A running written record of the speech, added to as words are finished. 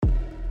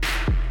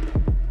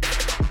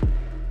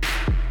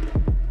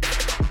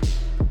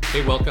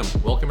Hey, welcome.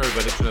 Welcome,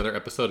 everybody, to another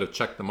episode of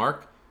Check the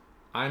Mark.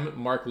 I'm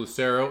Mark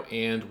Lucero,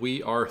 and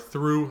we are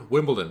through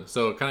Wimbledon.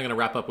 So, kind of going to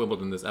wrap up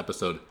Wimbledon this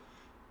episode.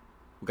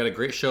 We've got a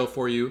great show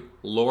for you.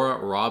 Laura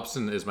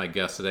Robson is my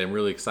guest today. I'm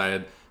really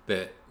excited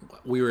that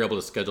we were able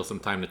to schedule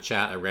some time to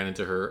chat. I ran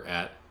into her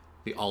at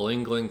the All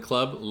England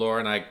Club. Laura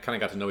and I kind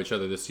of got to know each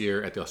other this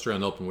year at the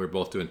Australian Open. We were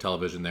both doing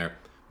television there.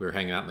 We were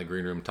hanging out in the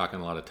green room, talking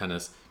a lot of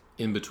tennis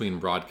in between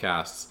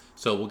broadcasts.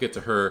 So, we'll get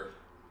to her.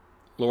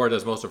 Laura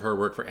does most of her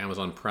work for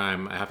Amazon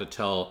Prime. I have to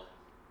tell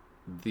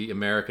the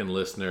American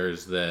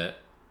listeners that,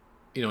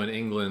 in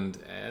England,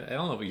 I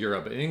don't know about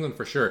Europe, but in England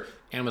for sure,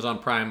 Amazon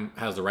Prime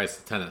has the rights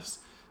to tennis.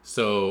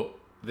 So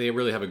they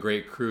really have a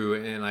great crew,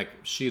 and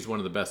she's one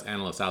of the best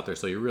analysts out there,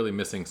 so you're really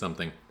missing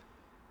something.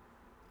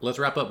 Let's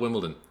wrap up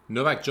Wimbledon.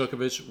 Novak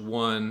Djokovic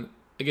won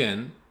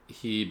again.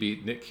 He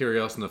beat Nick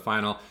Kyrgios in the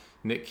final.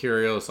 Nick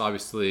Kyrgios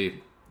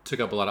obviously took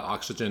up a lot of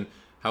oxygen.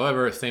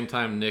 However, at the same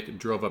time, Nick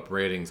drove up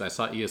ratings. I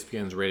saw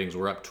ESPN's ratings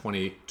were up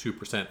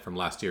 22% from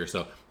last year,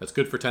 so that's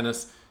good for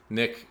tennis.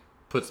 Nick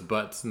puts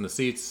butts in the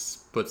seats,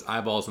 puts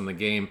eyeballs in the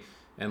game,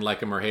 and like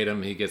him or hate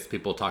him, he gets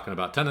people talking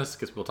about tennis,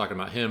 gets people talking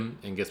about him,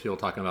 and gets people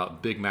talking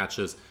about big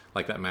matches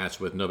like that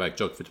match with Novak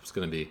Djokovic was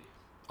going to be.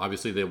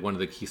 Obviously, one of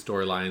the key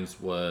storylines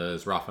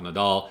was Rafa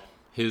Nadal,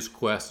 his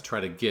quest to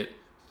try to get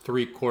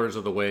 3/4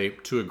 of the way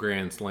to a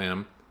Grand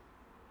Slam.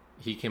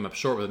 He came up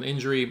short with an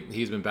injury.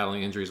 He's been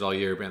battling injuries all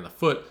year, in the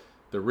foot,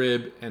 the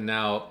rib, and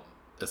now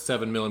a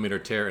 7-millimeter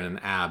tear in an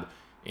ab.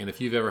 And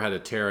if you've ever had a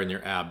tear in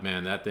your ab,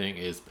 man, that thing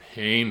is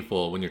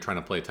painful when you're trying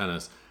to play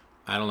tennis.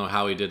 I don't know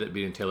how he did it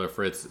beating Taylor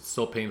Fritz. It's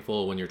so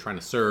painful when you're trying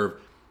to serve.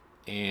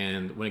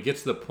 And when it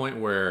gets to the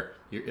point where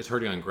it's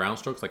hurting on ground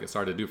strokes, like it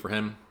started to do for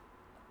him,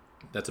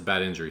 that's a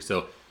bad injury.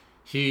 So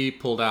he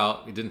pulled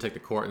out. He didn't take the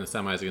court in the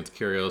semis against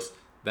Kyrgios.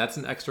 That's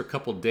an extra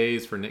couple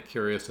days for Nick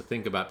Kyrgios to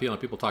think about.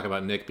 People talk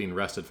about Nick being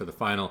rested for the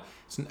final.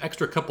 It's an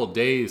extra couple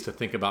days to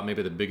think about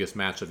maybe the biggest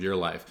match of your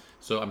life.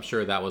 So I'm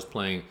sure that was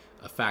playing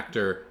a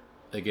factor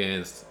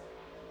against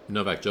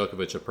Novak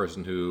Djokovic, a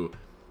person who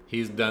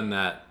he's done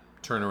that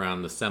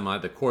turnaround,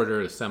 the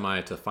quarter, the semi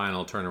to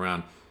final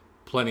turnaround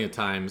plenty of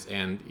times.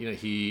 And,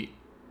 he,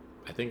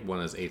 I think, won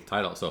his 8th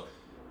title. So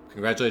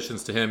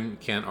congratulations to him.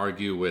 Can't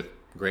argue with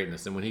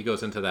greatness. And when he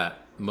goes into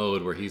that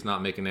mode where he's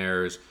not making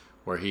errors,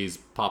 where he's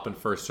popping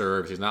first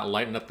serves, he's not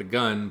lighting up the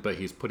gun, but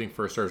he's putting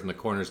first serves in the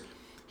corners,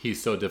 he's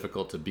so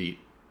difficult to beat.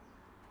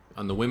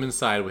 On the women's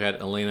side, we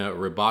had Elena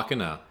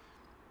Rybakina.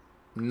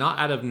 Not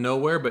out of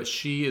nowhere, but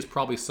she is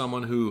probably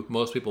someone who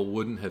most people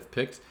wouldn't have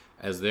picked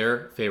as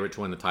their favorite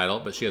to win the title,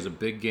 but she has a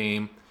big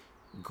game.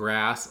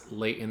 Grass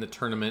late in the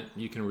tournament,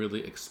 you can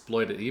really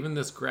exploit it. Even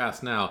this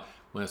grass now,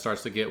 when it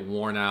starts to get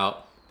worn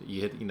out,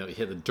 you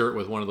hit the dirt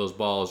with one of those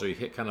balls, or you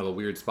hit kind of a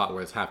weird spot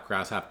where it's half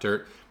grass, half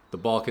dirt, the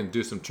ball can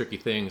do some tricky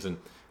things. And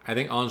I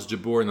think Ons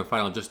Jabeur in the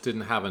final just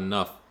didn't have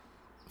enough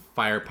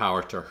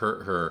firepower to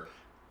hurt her.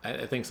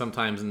 I think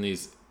sometimes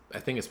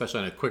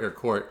especially on a quicker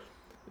court,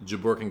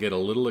 Jabeur can get a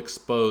little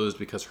exposed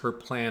because her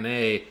plan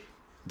A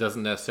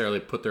doesn't necessarily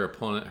put her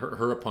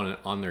opponent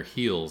on their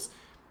heels.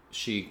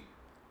 She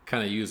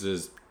kind of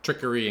uses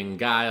trickery and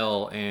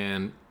guile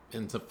and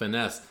some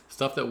finesse,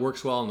 stuff that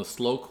works well on the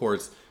slow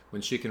courts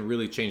when she can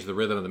really change the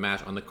rhythm of the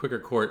match. On the quicker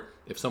court,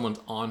 if someone's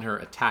on her,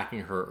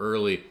 attacking her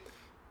early,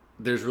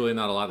 there's really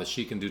not a lot that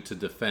she can do to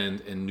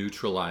defend and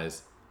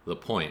neutralize the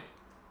point.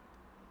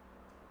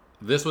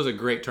 This was a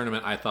great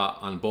tournament, I thought,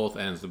 on both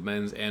ends, the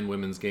men's and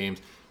women's games.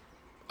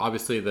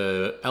 Obviously,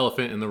 the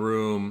elephant in the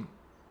room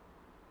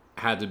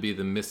had to be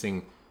the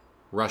missing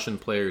Russian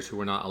players who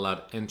were not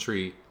allowed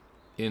entry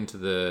into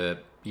the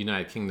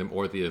United Kingdom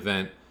or the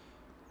event.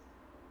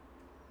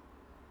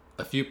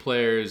 A few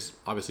players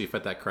obviously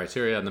fit that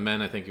criteria. In the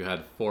men, I think you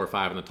had 4 or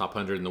 5 in the top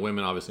 100. And the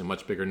women, obviously, a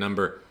much bigger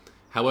number.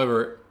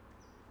 However,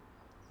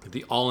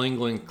 the All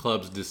England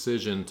Club's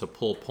decision to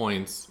pull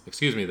points,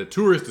 the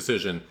Tour's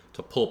decision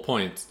to pull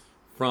points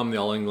from the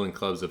All England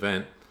Club's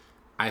event,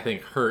 I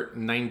think hurt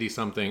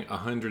 90-something,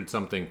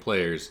 100-something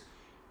players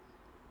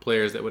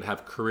that would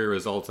have career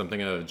results. I'm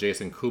thinking of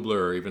Jason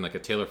Kubler, or even like a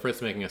Taylor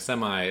Fritz making a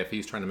semi if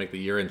he's trying to make the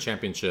year-end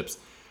championships.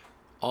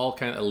 All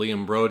kind of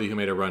Liam Brody, who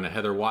made a run, a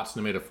Heather Watson,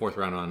 who made a 4th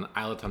round run,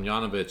 Ayla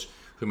Tomljanovic,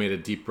 who made a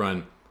deep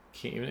run,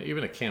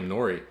 even a Cam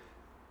Norrie.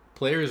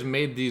 Players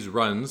made these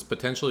runs,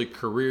 potentially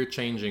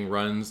career-changing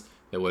runs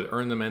that would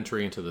earn them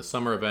entry into the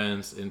summer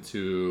events,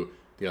 into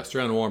the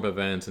Australian Warm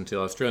events, into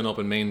the Australian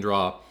Open main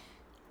draw.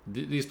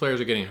 These players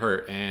are getting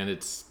hurt, and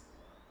it's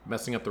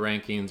messing up the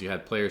rankings. You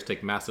had players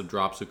take massive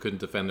drops who couldn't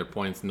defend their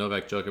points.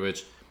 Novak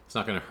Djokovic, it's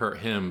not going to hurt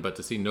him, but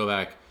to see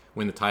Novak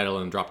win the title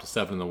and drop to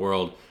 7 in the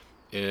world,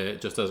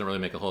 it just doesn't really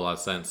make a whole lot of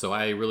sense. So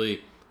I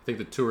really think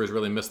the Tour has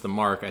really missed the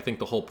mark. I think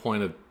the whole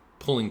point of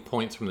pulling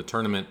points from the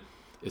tournament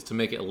is to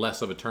make it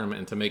less of a tournament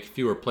and to make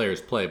fewer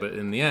players play. But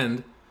in the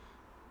end,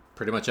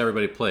 pretty much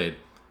everybody played.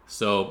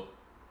 So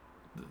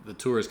the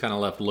Tour is kind of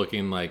left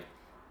looking like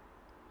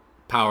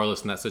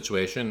powerless in that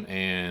situation.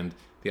 And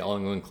the All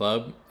England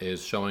Club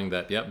is showing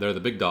that, yep, they're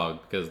the big dog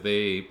because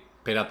they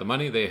paid out the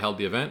money, they held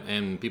the event,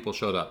 and people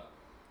showed up.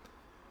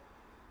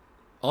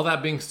 All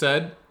that being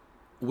said,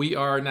 we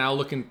are now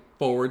looking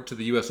forward to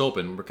the U.S.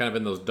 Open. We're kind of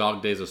in those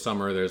dog days of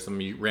summer. There's some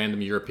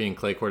random European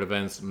clay court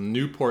events.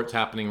 Newport's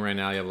happening right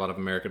now. You have a lot of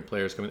American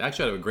players coming.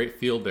 Actually, I have a great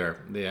field there.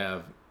 They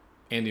have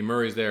Andy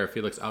Murray's there,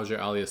 Felix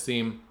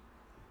Auger-Aliassime.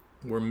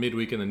 We're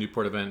midweek in the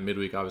Newport event,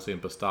 midweek obviously in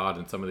Bastad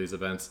and some of these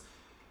events.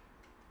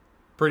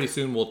 Pretty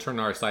soon we'll turn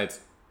our sights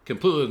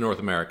completely to North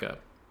America.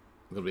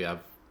 We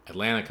have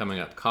Atlanta coming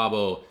up,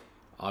 Cabo,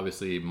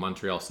 obviously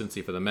Montreal,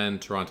 Cincy for the men,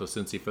 Toronto,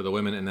 Cincy for the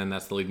women, and then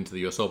that's the lead into the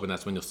U.S. Open.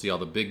 That's when you'll see all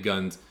the big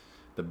guns,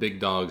 the big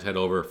dogs head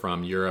over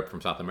from Europe, from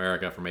South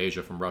America, from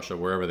Asia, from Russia,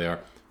 wherever they are,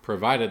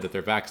 provided that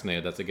they're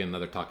vaccinated. That's, again,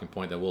 another talking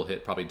point that we'll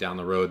hit probably down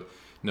the road.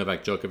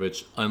 Novak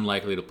Djokovic,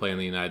 unlikely to play in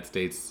the United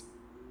States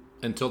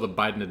until the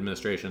Biden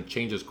administration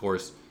changes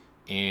course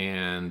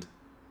and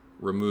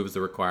removes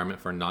the requirement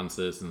for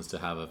non-citizens to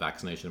have a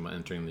vaccination when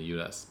entering the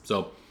U.S.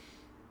 So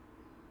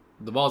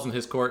the ball's in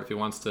his court. If he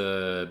wants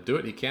to do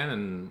it, he can,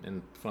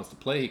 and if he wants to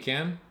play, he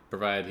can,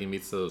 provided he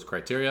meets those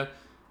criteria.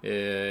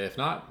 If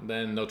not,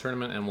 then no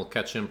tournament, and we'll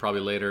catch him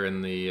probably later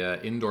in the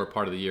indoor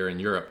part of the year in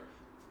Europe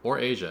or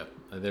Asia.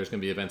 There's going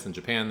to be events in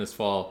Japan this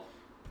fall,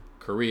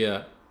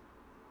 Korea,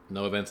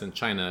 no events in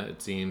China,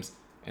 it seems,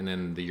 and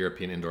then the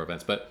European indoor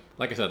events. But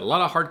like I said, a lot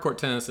of hard court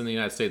tennis in the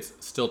United States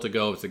still to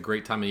go. It's a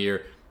great time of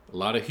year. A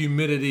lot of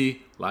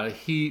humidity, a lot of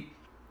heat.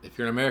 If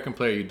you're an American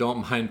player, you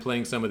don't mind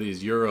playing some of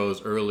these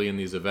Euros early in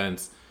these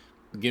events.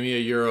 Give me a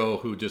Euro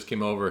who just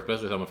came over,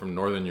 especially someone from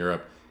Northern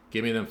Europe.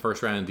 Give me them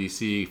first round in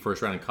DC,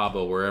 first round in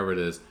Cabo, wherever it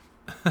is.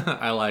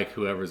 I like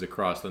whoever's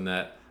across the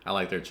net. I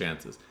like their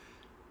chances.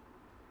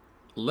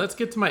 Let's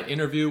get to my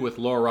interview with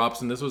Laura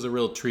Robson. This was a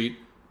real treat.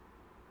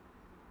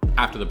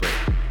 After the break.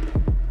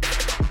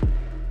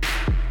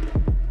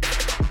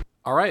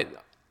 All right,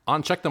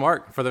 on Check the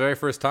Mark for the very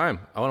first time,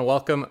 I want to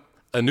welcome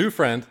a new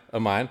friend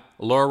of mine,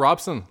 Laura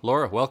Robson.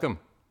 Laura, welcome.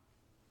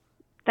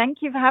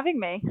 Thank you for having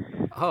me.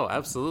 Oh,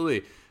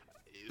 absolutely.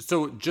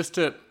 So just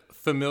to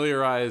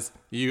familiarize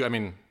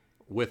you,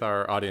 with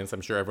our audience, I'm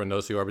sure everyone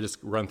knows who you are, but just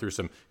run through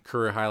some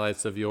career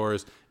highlights of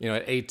yours.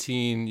 At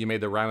 18, you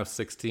made the round of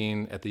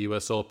 16 at the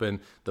U.S. Open.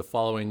 The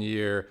following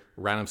year,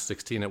 round of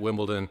 16 at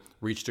Wimbledon,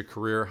 reached a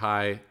career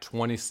high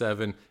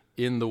 27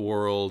 in the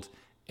world.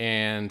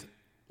 And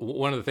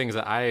one of the things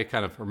that I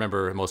kind of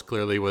remember most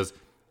clearly was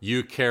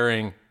you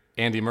carrying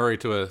Andy Murray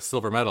to a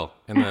silver medal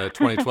in the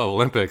 2012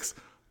 Olympics.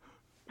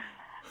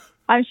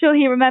 I'm sure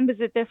he remembers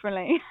it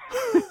differently.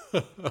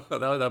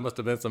 That must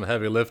have been some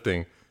heavy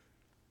lifting.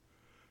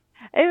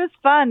 It was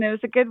fun. It was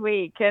a good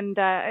week, and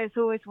it's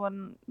always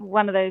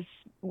one of those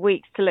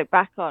weeks to look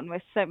back on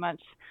with so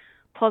much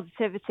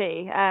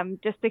positivity,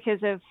 just because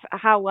of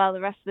how well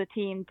the rest of the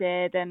team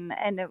did, and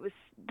it was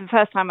the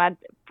first time I'd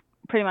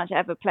pretty much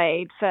ever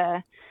played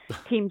for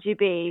Team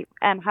GB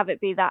and have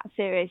it be that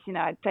serious.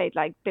 I'd played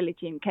like Billie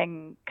Jean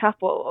King Cup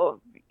or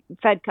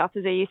Fed Cup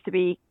as they used to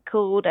be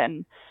called,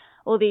 and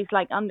all these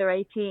like under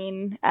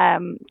 18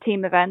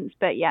 team events,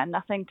 but yeah,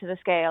 nothing to the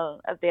scale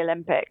of the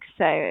Olympics.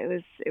 So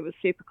it was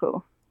super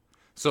cool.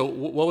 So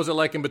what was it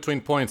like in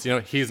between points?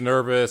 He's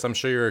nervous. I'm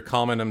sure you're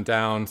calming him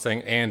down,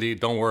 saying, Andy,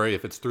 don't worry.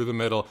 If it's through the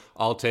middle,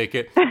 I'll take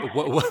it.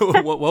 What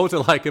was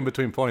it like in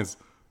between points?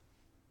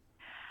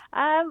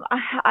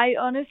 I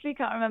honestly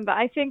can't remember.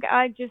 I think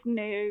I just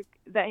knew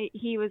that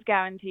he was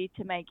guaranteed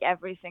to make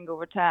every single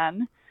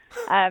return.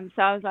 So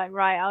I was like,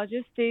 right, I'll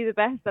just do the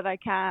best that I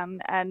can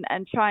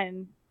and try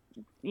and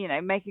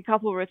make a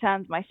couple of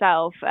returns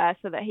myself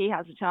so that he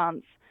has a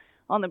chance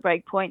on the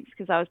break points,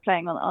 because I was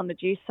playing on the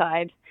deuce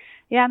side.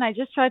 Yeah, and I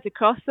just tried to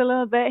cross a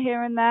little bit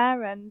here and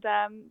there and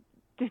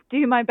just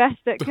do my best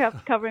at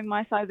covering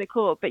my side of the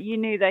court. But you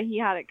knew that he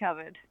had it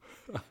covered.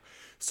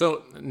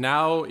 So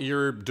now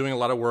you're doing a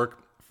lot of work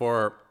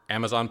for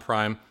Amazon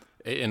Prime.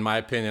 In my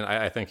opinion,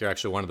 I think you're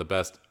actually one of the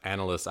best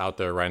analysts out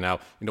there right now.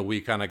 We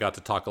kind of got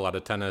to talk a lot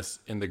of tennis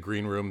in the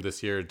green room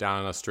this year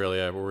down in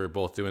Australia, where we were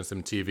both doing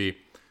some TV.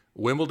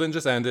 Wimbledon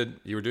just ended.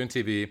 You were doing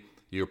TV.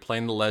 You were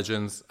playing the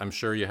legends. I'm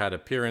sure you had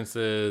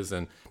appearances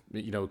and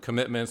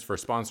commitments for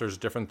sponsors,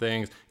 different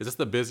things. Is this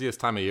the busiest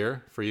time of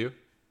year for you?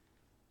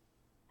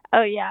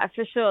 Oh yeah,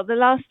 for sure. The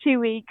last 2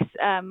 weeks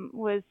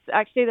was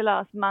actually the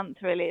last month.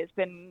 Really, has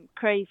been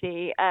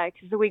crazy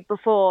because the week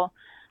before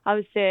I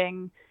was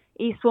doing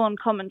Eastbourne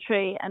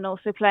commentary and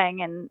also playing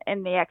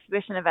in the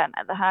exhibition event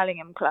at the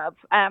Hurlingham Club,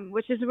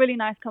 which is a really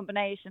nice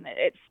combination.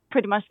 It's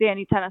pretty much the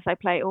only tennis I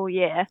play all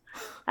year,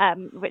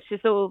 which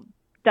is all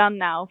done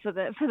now for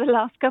the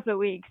last couple of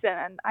weeks,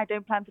 and I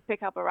don't plan to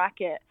pick up a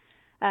racket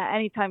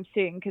anytime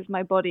soon because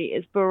my body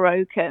is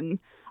broken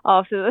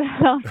after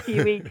the last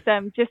few weeks.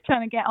 Just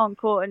trying to get on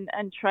court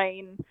and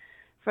train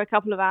for a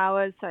couple of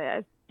hours. So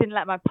I didn't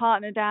let my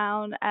partner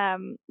down.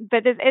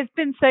 But it's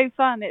been so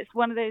fun. It's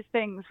one of those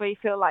things where you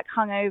feel like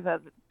hungover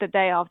the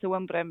day after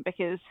Wimbledon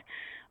because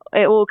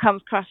it all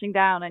comes crashing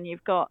down and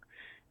you've got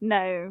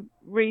no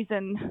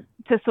reason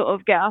to sort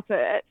of get up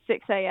at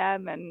 6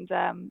 a.m. And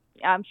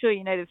I'm sure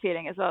you know the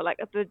feeling as well. Like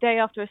the day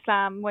after a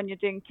slam when you're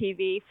doing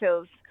TV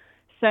feels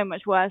so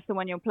much worse than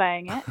when you're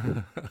playing it.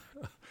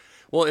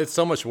 Well, it's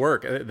so much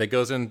work that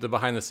goes into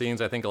behind the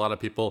scenes. I think a lot of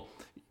people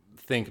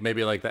think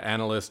maybe like the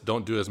analysts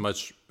don't do as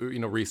much,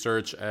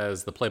 research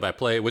as the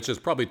play-by-play, which is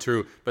probably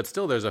true, but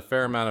still there's a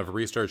fair amount of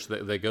research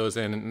that goes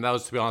in. And that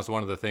was, to be honest,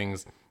 one of the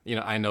things,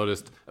 I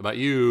noticed about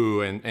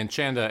you and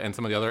Chanda and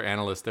some of the other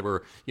analysts that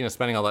were,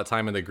 spending all that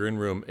time in the green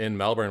room in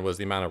Melbourne, was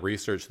the amount of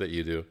research that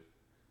you do.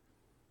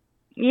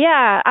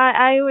 Yeah,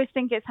 I always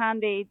think it's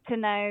handy to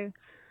know,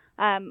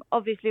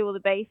 obviously, all the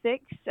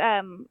basics,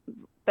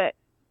 but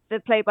the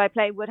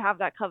play-by-play would have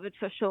that covered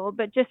for sure.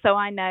 But just so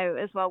I know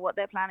as well what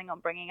they're planning on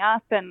bringing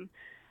up, and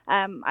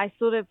I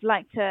sort of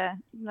like to,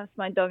 that's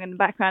my dog in the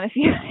background if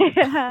you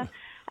hear her,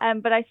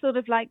 but I sort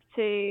of like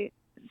to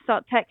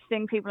start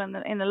texting people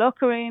in the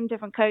locker room,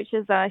 different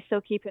coaches that I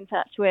still keep in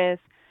touch with,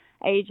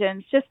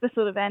 agents, just for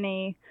sort of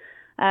any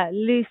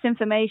loose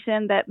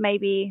information that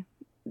maybe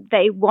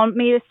they want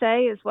me to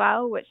say as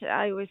well, which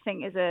I always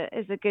think is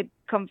a good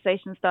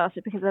conversation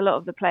starter, because a lot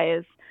of the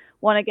players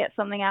want to get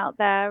something out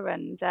there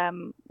and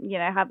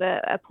have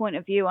a point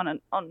of view on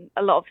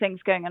a lot of things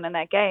going on in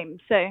their game.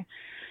 So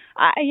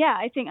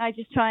I think I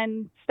just try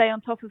and stay on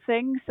top of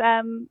things.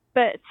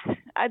 But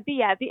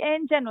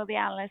in general, the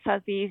analyst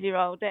has the easy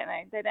role, don't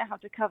they? They don't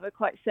have to cover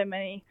quite so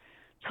many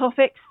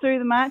topics through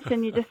the match,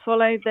 and you just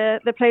follow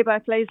the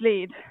play-by-play's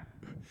lead.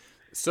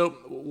 So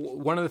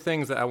one of the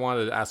things that I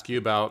wanted to ask you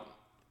about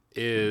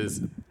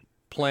is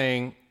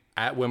playing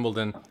at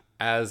Wimbledon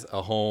as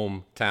a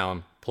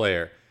hometown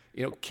player.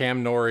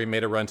 Cam Norrie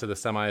made a run to the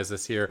semis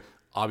this year.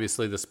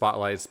 Obviously, the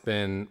spotlight's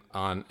been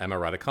on Emma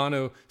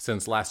Raducanu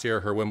since last year,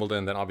 her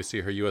Wimbledon, then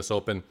obviously her U.S.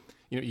 Open.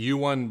 You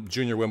won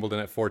Junior Wimbledon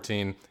at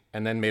 14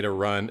 and then made a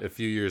run a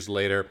few years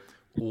later.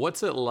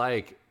 What's it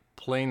like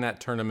playing that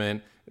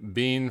tournament,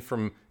 being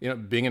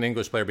an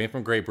English player, being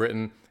from Great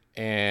Britain,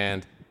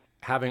 and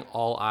having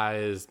all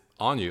eyes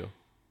on you?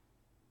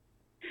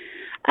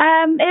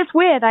 It's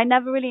weird. I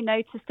never really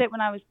noticed it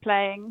when I was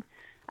playing,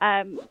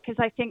 because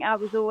I think I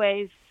was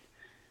always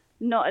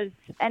not as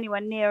anywhere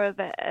near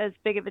as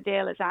big of a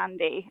deal as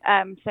Andy.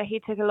 So he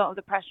took a lot of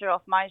the pressure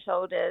off my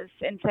shoulders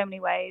in so many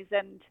ways.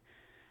 And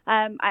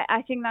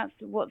I think that's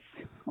what's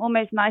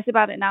almost nice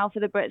about it now for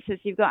the Brits, is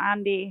you've got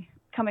Andy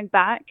coming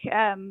back,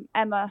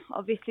 Emma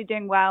obviously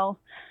doing well,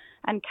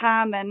 and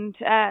Cam, and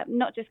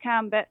not just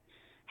Cam, but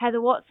Heather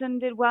Watson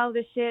did well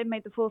this year,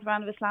 made the fourth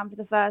round of a slam for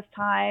the first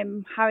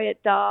time, Harriet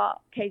Dart,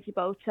 Katie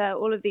Bolter,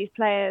 all of these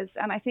players.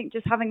 And I think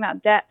just having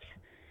that depth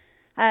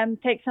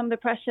takes some of the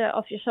pressure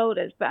off your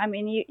shoulders. But I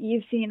mean,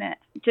 you've seen it,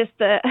 just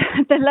the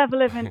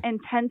level of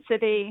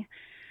intensity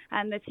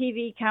and the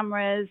TV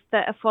cameras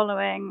that are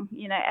following,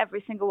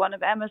 every single one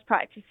of Emma's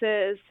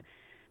practices.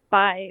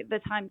 By the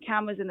time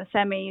Cam was in the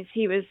semis,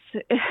 he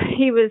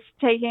was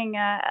taking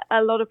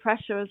a lot of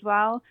pressure as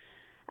well.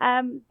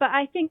 But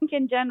I think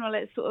in general,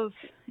 it's sort of,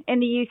 in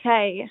the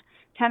UK,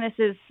 tennis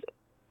is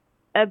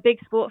a big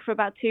sport for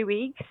about 2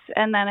 weeks,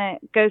 and then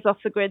it goes off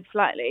the grid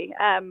slightly.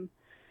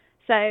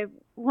 So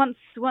once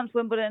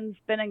Wimbledon's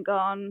been and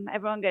gone,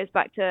 everyone goes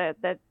back to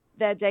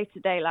their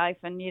day-to-day life,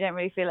 and you don't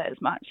really feel it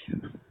as much.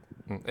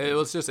 It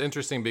was just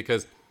interesting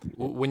because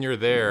when you're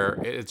there,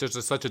 it's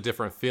just such a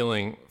different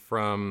feeling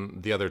from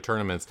the other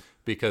tournaments,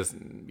 because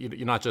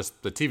you're not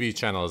just the TV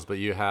channels, but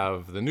you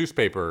have the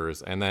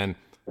newspapers, and then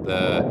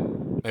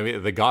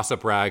the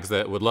gossip rags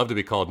that would love to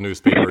be called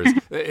newspapers.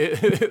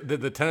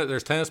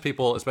 There's tennis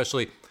people,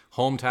 especially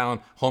home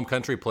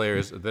country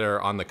players, that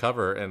are on the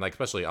cover, and like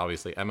especially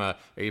obviously Emma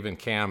or even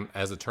Cam,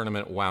 as the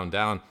tournament wound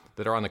down,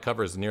 that are on the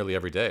covers nearly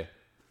every day.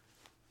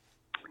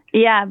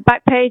 Yeah,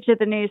 back page of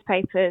the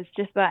newspapers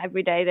just about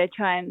every day. They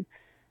try and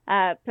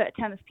put a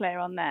tennis player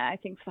on there, I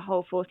think, for the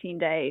whole 14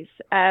 days.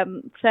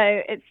 So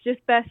it's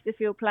just best, if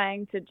you're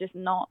playing, to just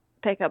not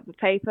pick up the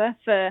paper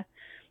for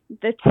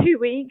the 2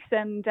 weeks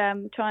and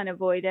try and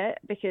avoid it,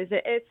 because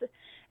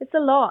it's a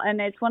lot,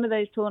 and it's one of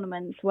those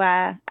tournaments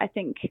where I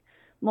think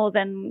more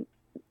than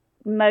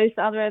most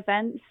other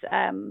events,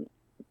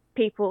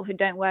 people who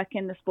don't work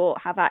in the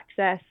sport have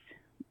access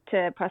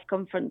to press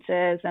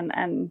conferences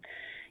and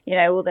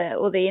all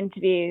the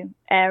interview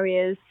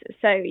areas,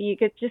 so you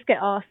could just get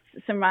asked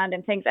some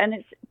random things. And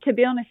it's, to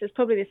be honest, it's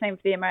probably the same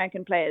for the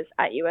American players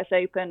at US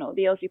Open or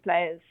the Aussie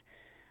players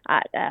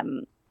at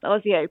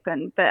Aussie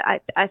Open, but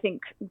I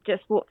think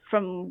just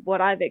from what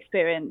I've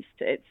experienced,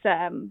 it's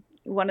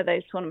one of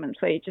those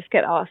tournaments where you just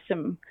get asked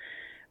some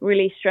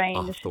really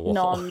strange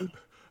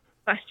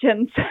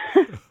non-questions.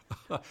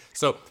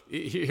 So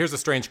here's a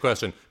strange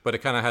question, but it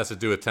kind of has to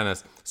do with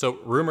tennis. So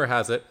rumor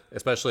has it,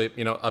 especially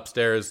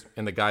upstairs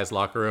in the guys'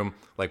 locker room,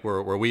 like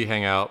where we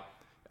hang out,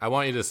 I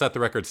want you to set the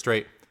record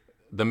straight.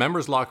 The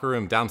members' locker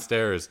room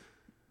downstairs,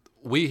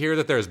 we hear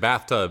that there's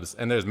bathtubs,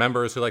 and there's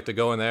members who like to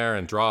go in there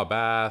and draw a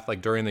bath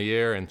like during the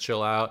year and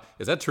chill out.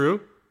 Is that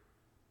true?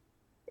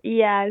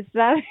 Yes,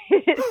 that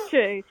is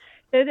true.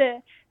 So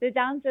the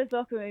downstairs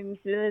locker rooms,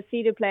 the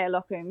seeded player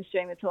locker rooms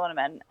during the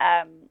tournament,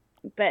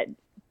 but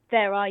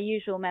there are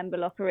usual member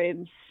locker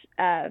rooms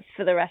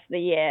for the rest of the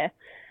year.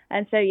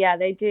 And so, yeah,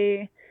 they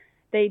do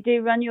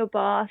run your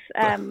bath.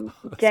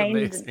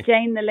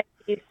 Jane, the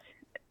ladies'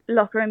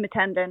 locker room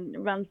attendant,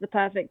 runs the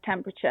perfect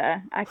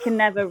temperature. I can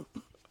never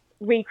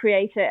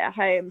recreate it at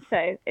home.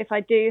 So if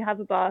I do have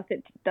a bath,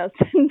 it does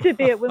tend to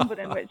be at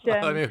Wimbledon, which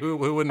I mean, who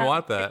wouldn't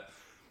want that?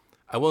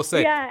 I will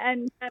say, yeah,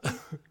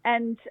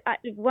 and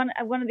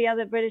one of the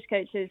other British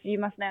coaches, you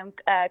must know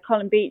him,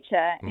 Colin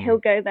Beecher. He'll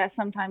go there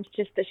sometimes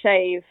just to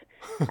shave,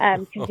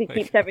 because he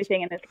keeps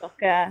everything in his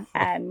locker,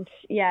 and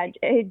yeah,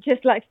 he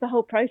just likes the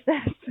whole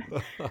process.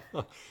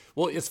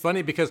 Well, it's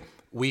funny because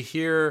we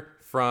hear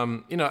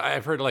from,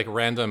 I've heard like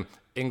random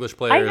English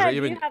players. I know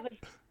you have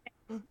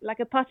like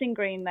a putting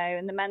green though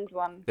in the men's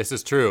one. This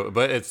is true,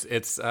 but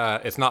it's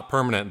not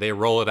permanent. They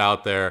roll it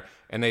out there,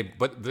 and the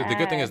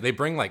good thing is they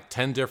bring like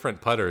 10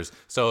 different putters.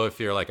 So if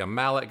you're like a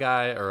mallet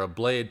guy or a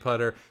blade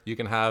putter, you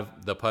can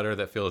have the putter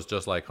that feels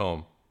just like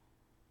home.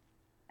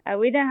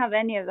 We don't have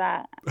any of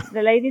that.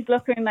 The ladies'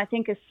 locker room I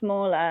think is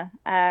smaller,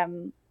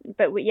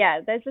 but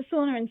there's a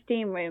sauna and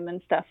steam room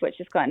and stuff, which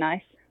is quite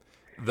nice.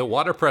 The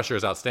water pressure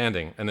is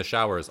outstanding in the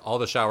showers. All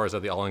the showers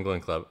at the All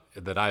England Club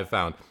that I've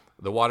found.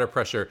 The water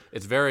pressure,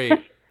 it's very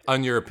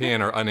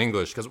un-European or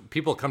un-English, because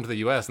people come to the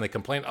U.S. and they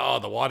complain,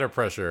 the water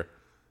pressure.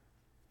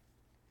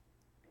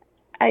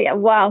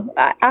 Well,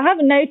 I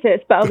haven't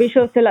noticed, but I'll be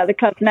sure to let the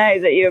club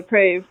know that you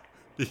approve.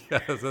 Yeah,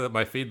 so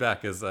my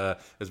feedback is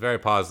very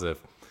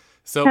positive.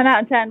 So 10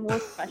 out of 10 water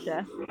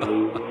pressure.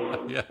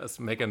 Yes,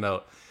 make a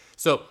note.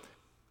 So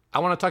I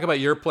want to talk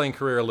about your playing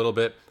career a little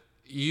bit.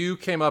 You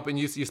came up and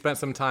you spent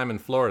some time in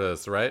Florida,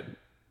 right?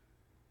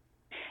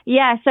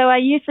 Yeah, so I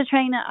used to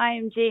train at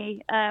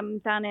IMG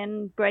down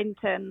in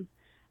Bradenton.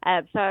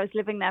 So I was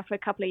living there for a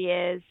couple of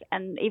years.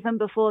 And even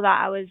before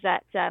that, I was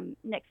at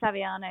Nick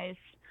Saviano's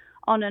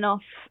on and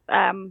off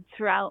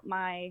throughout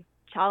my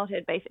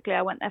childhood, basically.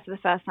 I went there for the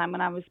first time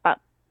when I was about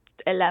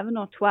 11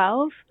 or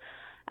 12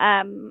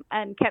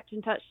 and kept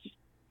in touch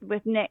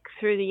with Nick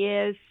through the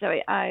years. So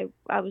I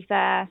was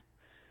there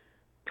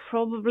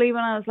probably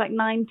when I was like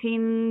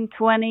 19,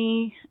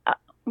 20,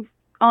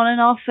 on and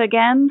off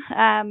again.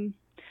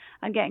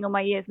 I'm getting all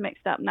my years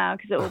mixed up now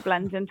because it all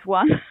blends into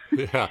one.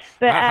 Yeah.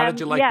 But, how did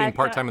you like being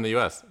part-time in the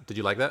U.S.? Did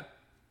you like that?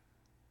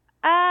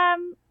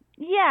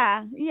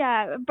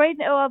 Yeah.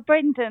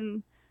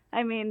 Bradenton,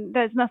 I mean,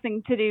 there's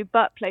nothing to do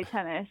but play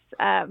tennis.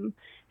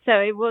 So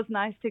it was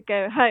nice to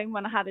go home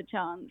when I had a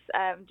chance,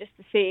 just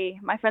to see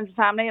my friends and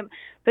family.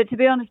 But to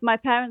be honest, my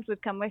parents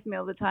would come with me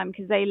all the time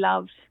because they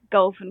loved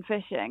golf and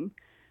fishing.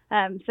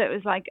 So it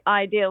was like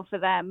ideal for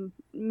them,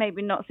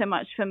 maybe not so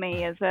much for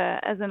me as a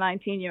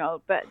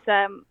 19-year-old. But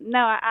no,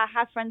 I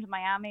have friends in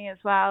Miami as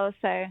well,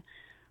 so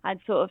I'd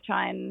sort of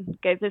try and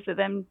go visit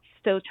them,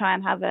 still try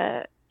and have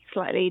a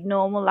slightly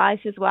normal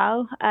life as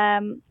well.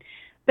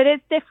 But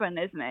it's different,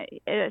 isn't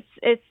it?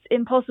 It's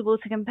impossible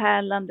to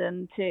compare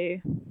London to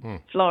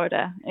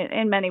Florida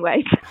in many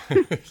ways.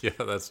 Yeah,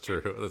 that's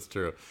true. That's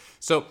true.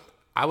 So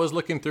I was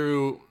looking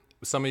through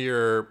some of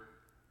your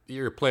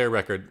player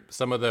record,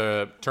 some of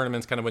the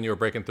tournaments kind of when you were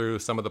breaking through,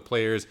 some of the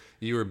players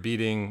you were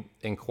beating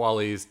in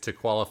qualies to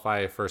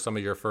qualify for some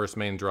of your first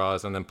main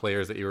draws, and then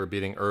players that you were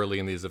beating early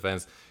in these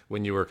events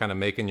when you were kind of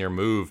making your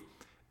move.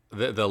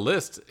 The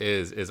list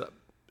is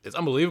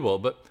unbelievable,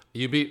 but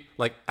you beat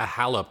like a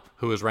Halep,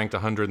 who was ranked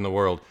 100 in the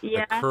world,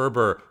 a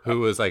Kerber, who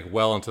was like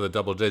well into the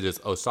double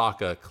digits,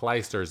 Osaka,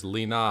 Clijsters,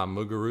 Li Na,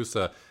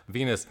 Muguruza,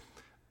 Venus.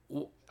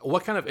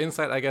 What kind of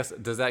insight, I guess,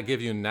 does that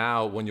give you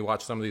now when you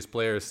watch some of these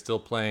players still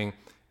playing,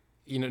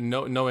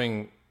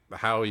 knowing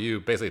how you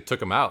basically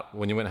took them out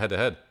when you went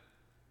head-to-head?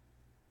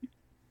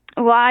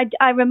 Well,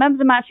 I remember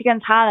the match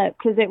against Halep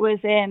because it was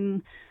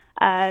in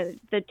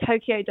the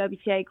Tokyo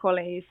WTA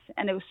qualies,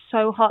 and it was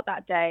so hot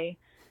that day.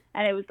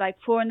 And it was like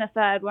 4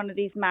 1/3, one of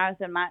these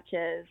marathon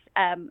matches.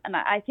 And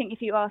I think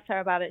if you asked her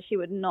about it, she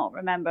would not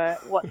remember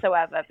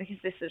whatsoever because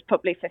this is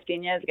probably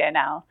 15 years ago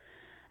now.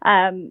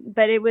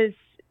 But it was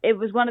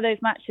one of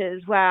those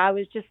matches where I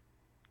was just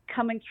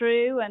coming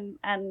through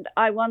and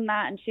I won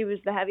that, and she was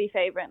the heavy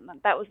favorite. And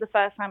that was the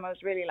first time I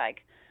was really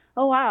like,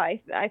 oh, wow,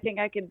 I think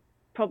I could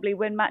probably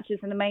win matches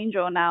in the main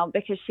draw now,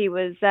 because she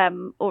was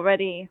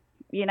already,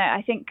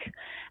 I think at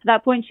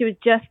that point she was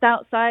just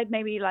outside,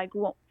 maybe like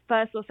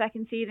first or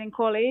second seed in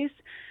qualies,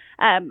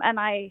 and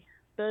I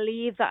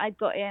believe that I'd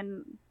got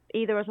in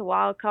either as a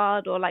wild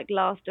card or like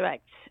last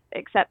direct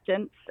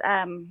acceptance.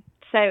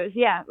 So it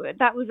was,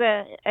 that was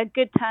a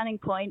good turning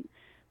point.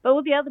 But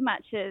all the other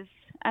matches,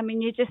 I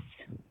mean, you just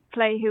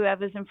play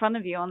whoever's in front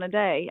of you on the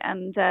day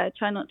and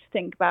try not to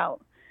think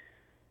about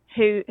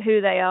who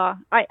they are.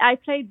 I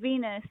played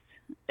Venus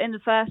in the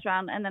first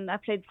round, and then I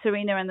played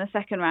Serena in the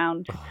second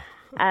round.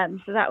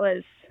 So that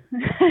was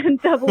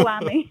double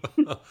whammy.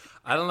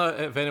 I don't know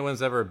if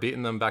anyone's ever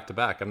beaten them back to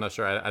back. I'm not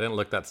sure. I didn't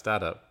look that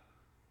stat up.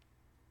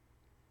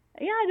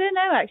 Yeah, I don't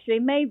know actually.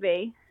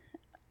 Maybe.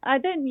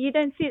 You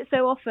don't see it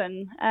so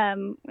often.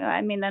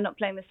 I mean, they're not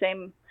playing the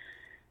same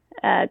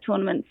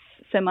tournaments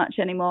so much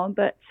anymore.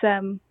 But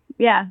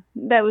yeah,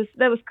 that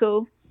was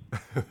cool.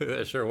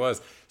 It sure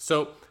was.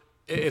 So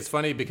it's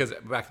funny because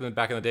back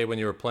in the day when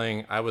you were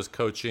playing, I was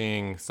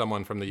coaching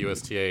someone from the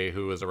USTA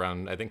who was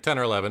around, I think, 10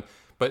 or 11,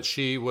 but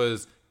she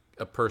was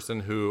a person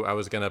who I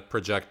was going to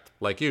project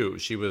like you.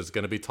 She was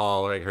going to be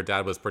tall. Like her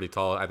dad was pretty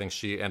tall. I think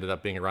she ended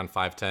up being around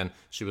 5'10".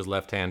 She was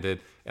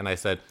left-handed. And I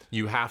said,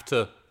 you have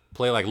to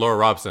play like Laura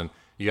Robson.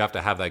 You have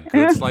to have that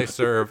good slice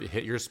serve,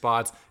 hit your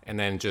spots, and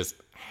then just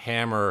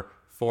hammer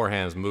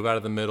forehands, move out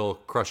of the middle,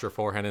 crush your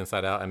forehand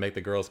inside out, and make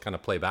the girls kind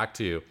of play back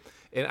to you.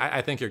 And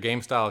I think your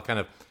game style kind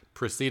of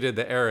preceded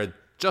the era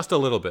just a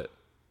little bit.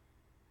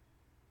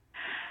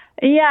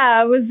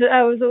 Yeah, I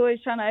was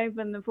always trying to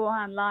open the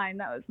forehand line.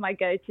 That was my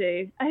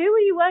go-to. Who were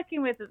you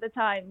working with at the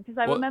time? Because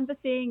I remember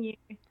seeing you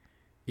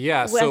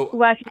working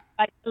with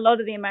like a lot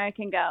of the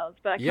American girls.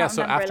 But I can't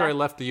remember. After I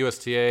left the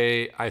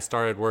USTA, I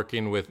started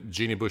working with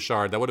Jeannie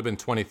Bouchard. That would have been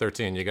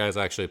 2013. You guys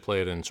actually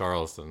played in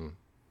Charleston.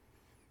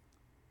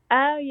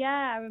 Oh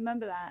yeah, I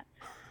remember that.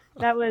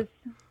 That was,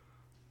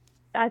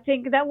 I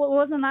think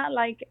wasn't that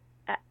like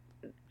a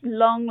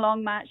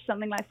long match,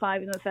 something like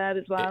 5 in the third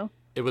as well.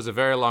 It was a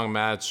very long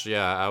match.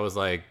 Yeah, I was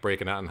like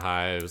breaking out in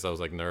hives. I was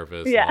like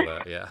nervous. Yeah. And all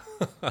that. Yeah.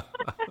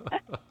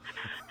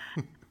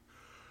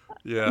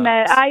 Yeah.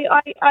 No,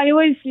 I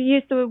always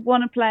used to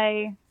want to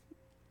play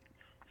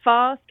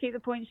fast, keep the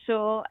points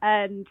short,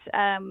 and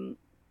when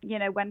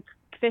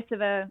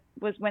Kvitova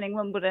was winning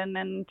Wimbledon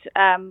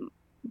and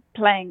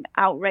playing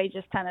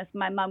outrageous tennis,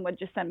 my mum would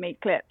just send me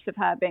clips of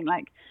her being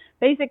like,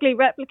 basically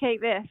replicate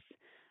this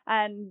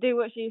and do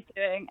what she's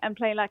doing and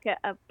play like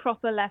a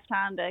proper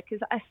left-hander,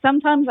 because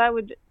sometimes I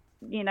would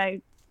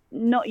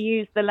not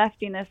use the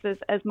leftiness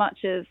as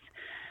much as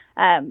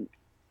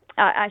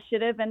I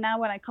should have. And now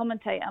when I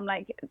commentate, I'm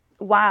like,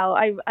 wow,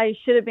 I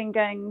should have been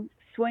going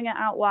swing it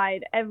out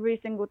wide every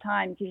single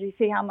time, because you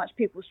see how much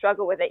people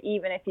struggle with it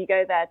even if you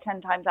go there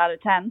 10 times out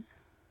of 10.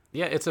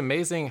 Yeah, it's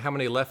amazing how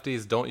many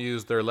lefties don't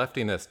use their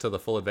leftiness to the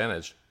full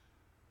advantage.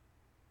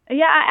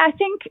 Yeah, I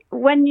think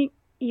when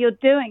you're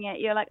doing it,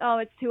 you're like, oh,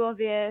 it's too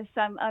obvious.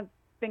 I've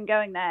been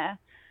going there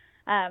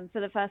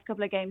for the first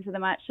couple of games of the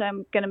match, so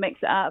I'm going to mix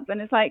it up. And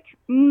it's like,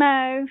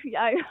 no,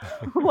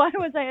 why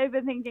was I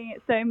overthinking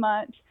it so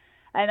much?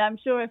 And I'm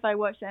sure if I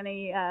watched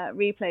any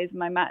replays of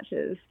my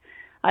matches,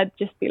 I'd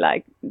just be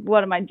like,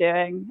 what am I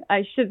doing?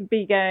 I should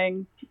be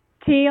going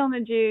T on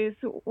the juice,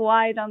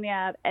 wide on the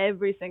ad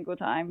every single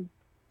time.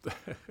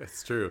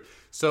 It's true.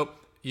 So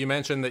you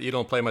mentioned that you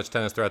don't play much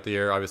tennis throughout the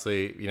year.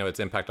 Obviously,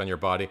 its impact on your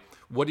body.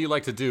 What do you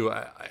like to do?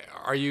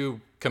 Are you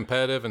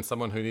competitive and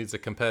someone who needs a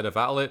competitive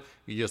outlet?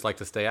 You just like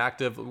to stay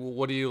active?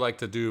 What do you like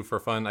to do for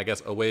fun, I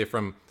guess, away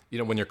from,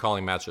 when you're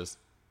calling matches?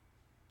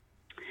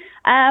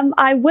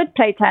 I would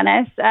play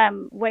tennis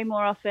way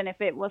more often if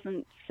it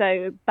wasn't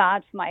so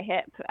bad for my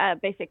hip.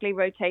 Basically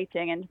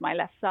rotating into my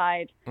left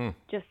side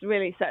just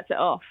really sets it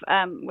off,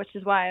 which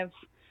is why I've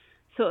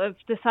sort of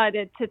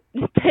decided to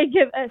take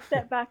a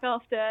step back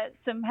after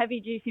some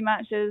heavy duty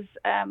matches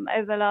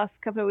over the last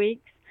couple of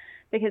weeks,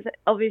 because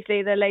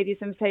obviously the Ladies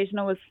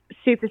Invitational was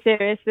super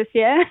serious this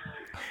year.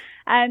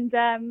 And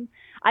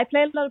I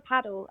play a lot of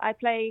paddle. I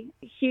play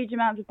huge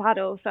amounts of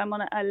paddle. So I'm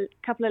on a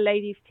couple of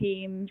ladies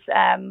teams,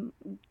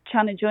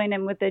 trying to join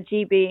in with the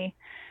GB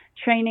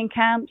training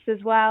camps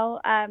as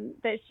well.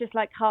 It's just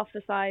like half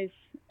the size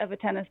of a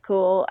tennis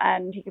court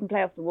and you can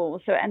play off the wall.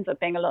 So it ends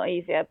up being a lot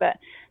easier. But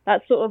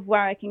that's sort of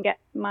where I can get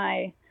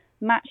my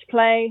match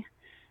play.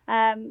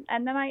 And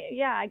then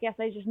I guess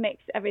I just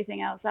mix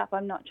everything else up.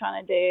 I'm not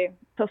trying to do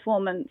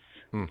performance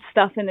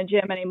stuff in the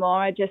gym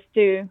anymore. I just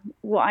do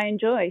what I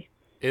enjoy.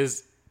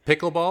 Is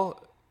pickleball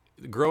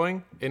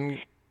growing in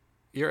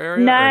your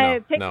area?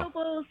 No,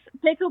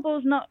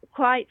 pickleball's not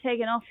quite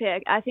taken off here.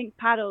 I think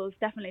paddle's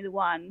definitely the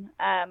one.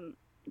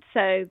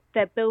 So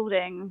they're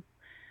building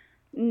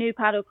new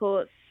paddle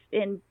courts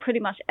in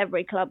pretty much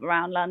every club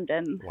around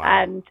London. Wow.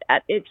 And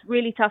it's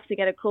really tough to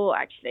get a court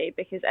actually,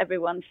 because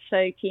everyone's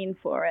so keen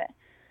for it.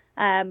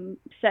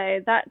 So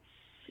that's,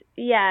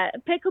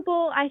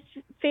 pickleball I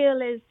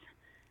feel is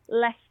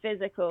less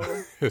physical.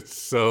 It's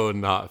so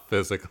not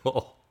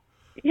physical.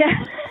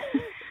 Yeah.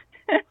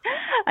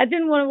 I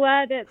didn't want to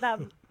word it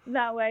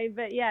that way,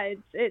 but yeah,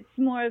 it's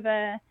more of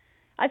I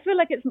feel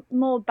like it's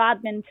more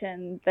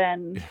badminton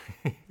than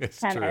it's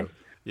tennis. True.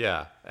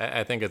 Yeah,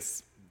 I think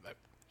it's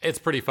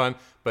pretty fun,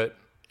 but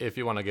if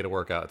you want to get a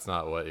workout, it's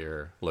not what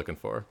you're looking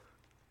for.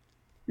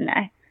 No.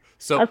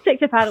 So I'll stick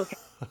to paddle.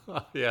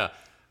 Yeah,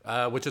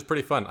 which is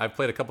pretty fun. I've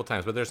played a couple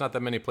times, but there's not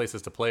that many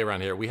places to play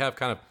around here. We have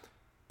kind of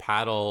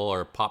paddle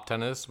or pop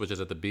tennis, which is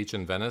at the beach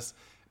in Venice.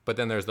 But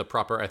then there's the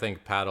proper, I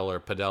think, paddle or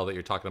padel that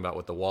you're talking about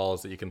with the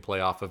walls that you can play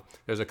off of.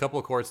 There's a couple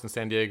of courts in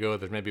San Diego.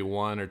 There's maybe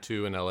 1 or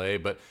 2 in LA,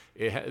 but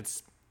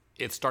it's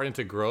starting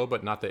to grow,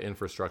 but not the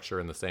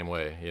infrastructure in the same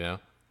way,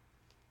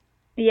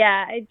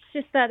 Yeah, it's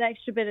just that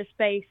extra bit of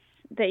space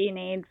that you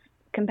need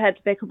compared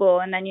to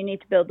pickleball, and then you need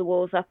to build the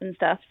walls up and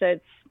stuff, so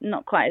it's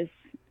not quite as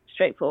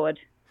straightforward.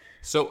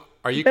 So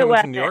are you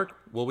coming to New York?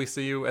 Will we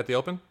see you at the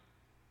Open?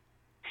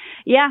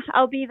 Yeah,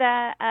 I'll be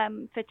there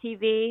for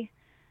TV.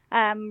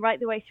 Right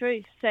the way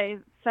through, so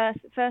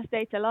first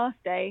day to last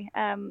day,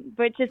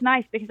 which is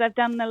nice because I've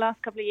done the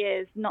last couple of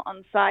years not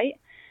on site,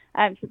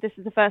 so this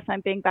is the first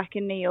time being back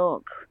in New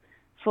York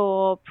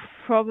for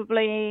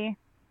probably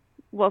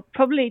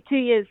 2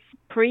 years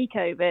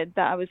pre-COVID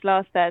that I was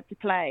last there to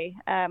play.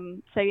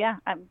 So yeah,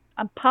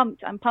 I'm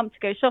pumped. I'm pumped to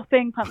go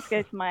shopping, pumped to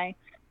go to my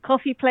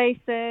coffee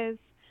places,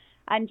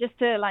 and just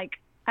to like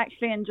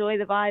actually enjoy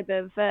the vibe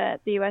of the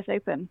US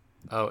Open.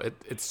 Oh,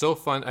 it's so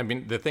fun. I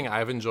mean, the thing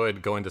I've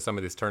enjoyed going to some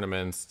of these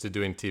tournaments, to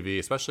doing TV,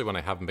 especially when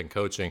I haven't been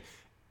coaching,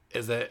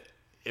 is that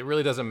it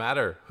really doesn't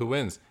matter who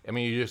wins. I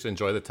mean, you just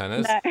enjoy the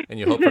tennis and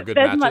you hope for good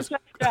matches. Much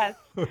less stress.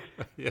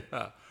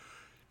 Yeah.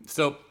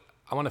 So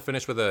I want to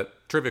finish with a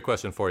trivia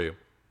question for you.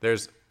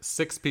 There's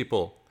 6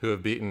 people who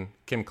have beaten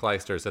Kim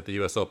Clijsters at the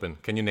US Open.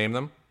 Can you name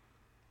them?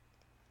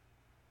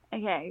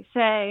 Okay,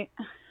 so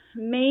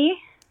me,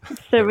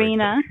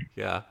 Serena.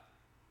 Yeah.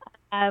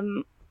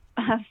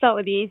 I'll start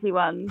with the easy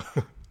ones.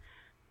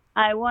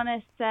 I want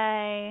to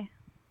say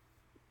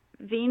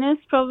Venus,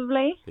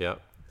 probably. Yeah.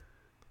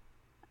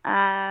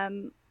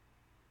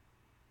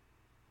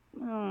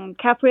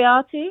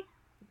 Capriati.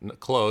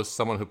 Close.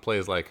 Someone who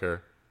plays like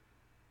her.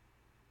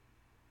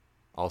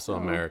 Also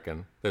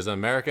American. There's an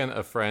American,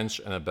 a French,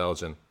 and a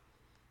Belgian.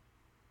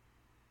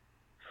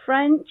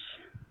 French.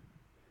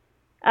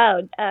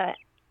 Oh,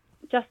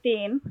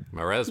 Justine.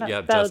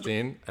 Yeah,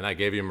 Justine. And I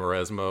gave you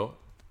Mauresmo.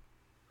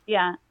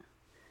 Yeah.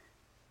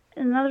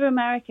 Another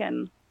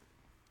American.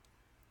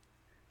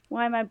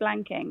 Why am I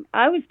blanking?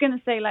 I was going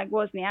to say like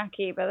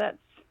Wozniacki, but that's...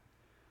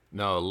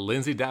 No,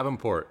 Lindsay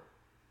Davenport.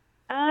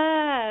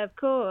 Ah, of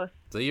course.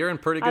 So you're in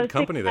pretty good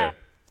company there.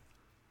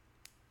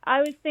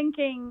 I was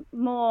thinking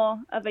more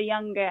of a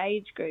younger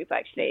age group,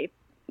 actually.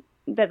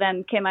 But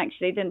then Kim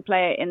actually didn't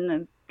play it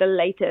in the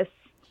latest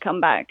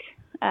comeback.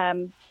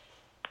 So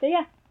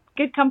yeah,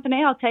 good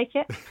company. I'll take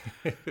it.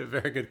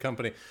 Very good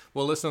company.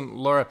 Well, listen,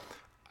 Laura,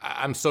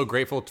 I'm so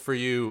grateful for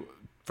you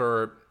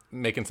for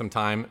making some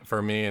time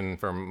for me and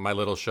for my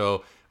little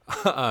show.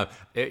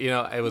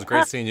 It was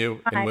great seeing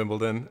you in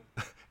Wimbledon,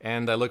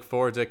 and I look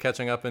forward to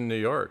catching up in New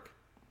York.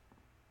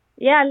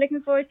 Yeah,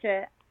 looking forward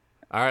to it.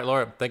 All right,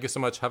 Laura, thank you so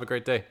much. Have a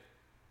great day.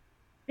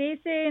 See you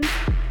soon.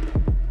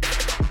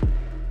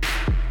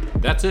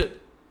 That's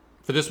it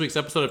for this week's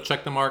episode of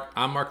Check the Mark.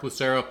 I'm Mark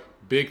Lucero.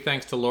 Big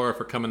thanks to Laura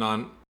for coming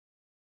on.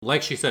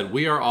 Like she said,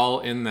 we are all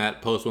in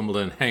that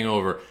post-Wimbledon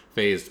hangover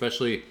phase,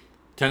 especially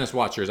tennis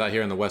watchers out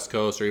here on the West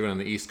Coast or even on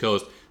the East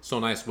Coast. So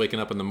nice waking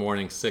up in the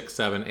morning, 6,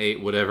 7,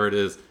 8, whatever it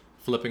is,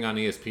 flipping on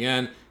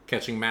ESPN,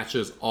 catching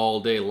matches all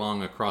day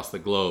long across the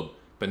globe.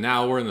 But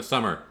now we're in the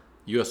summer.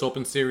 US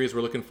Open Series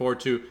we're looking forward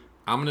to.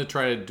 I'm going to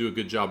try to do a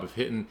good job of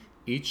hitting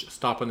each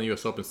stop in the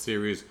US Open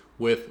Series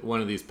with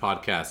one of these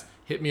podcasts.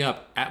 Hit me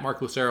up at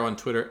Mark Lucero on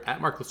Twitter,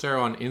 at Mark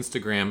Lucero on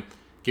Instagram.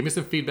 Give me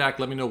some feedback.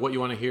 Let me know what you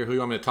want to hear, who you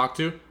want me to talk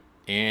to.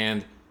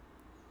 And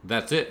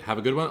that's it. Have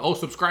a good one. Oh,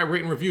 subscribe,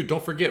 rate, and review.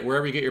 Don't forget,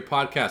 wherever you get your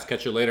podcast.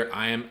 Catch you later.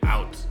 I am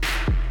out.